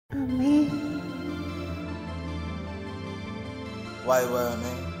White world,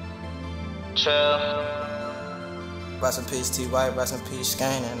 nigga. Trill. Rest in peace, T. White. Rest in peace,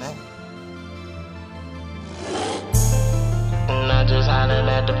 Scanning, nigga. And I just hollered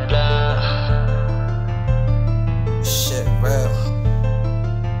at the plug. Shit, real.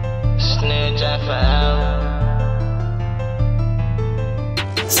 Snitch out forever.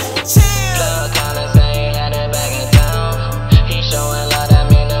 Plug kinda say he had it back in town. He showing love, that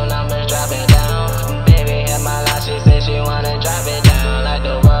mean them numbers dropping down. Baby hit my line, she said she wanna drop it down. Like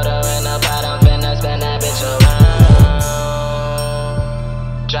the water in the pot, I'm finna spin that bitch around.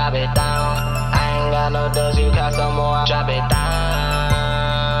 Drop it down. I ain't got no dose, you got some more. Drop it down.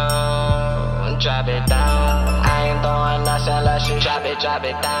 Drop it down. I ain't throwing nothing unless you drop it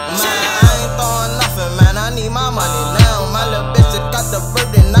down. Man, I ain't throwing nothing, man. I need my money now. My little bitch that got the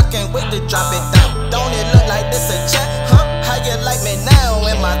burden, I can't wait to drop it down. Don't it look like this a check, huh? How you like me now?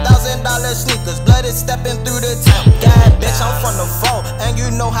 In my $1,000 sneakers, blood is stepping through the town. God, bitch, I'm from the fall, and you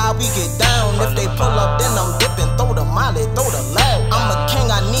know how we get down. If they pull up, then I'm dipping. Throw the molly, throw the loud. I'm a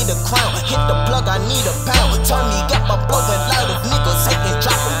king, I need a crown. Hit the plug, I need a pound. Turn me up, I'm blowing loud. If niggas hate, then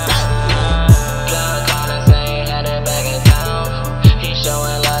drop them down.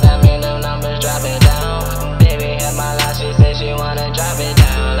 She wanna drop it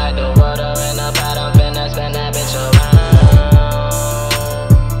down. Like the water in the pot, I'm finna spin that bitch around.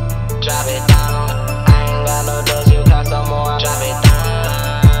 Drop it down. I ain't got no dose, you got some more. Drop it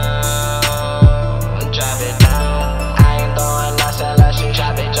down. Drop it down. I ain't throwing nothing unless you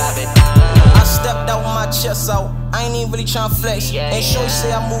drop it down. I stepped out with my chest out. I ain't even really tryna flex. Ain't sure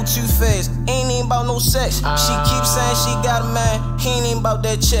say I move too fast. Ain't even about no sex. She keeps saying she got a man. He ain't even about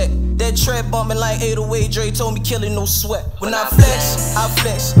that check. That tread bumping like 808. Dre told me killing no sweat. When I flex, I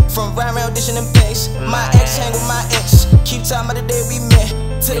flex. From round dishing and bass. My ex hang with my ex. Keep talking about the day we met.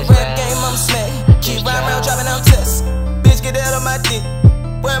 To the rap game I'm smack. Keep round dropping out tests. Bitch get out of my dick.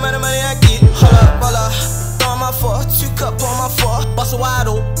 Where am I the money I get? Hold up. Throw my 4, 2 cup on my 4. Bust a wide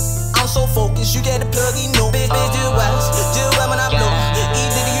open. I'm so focused, you get the plug in.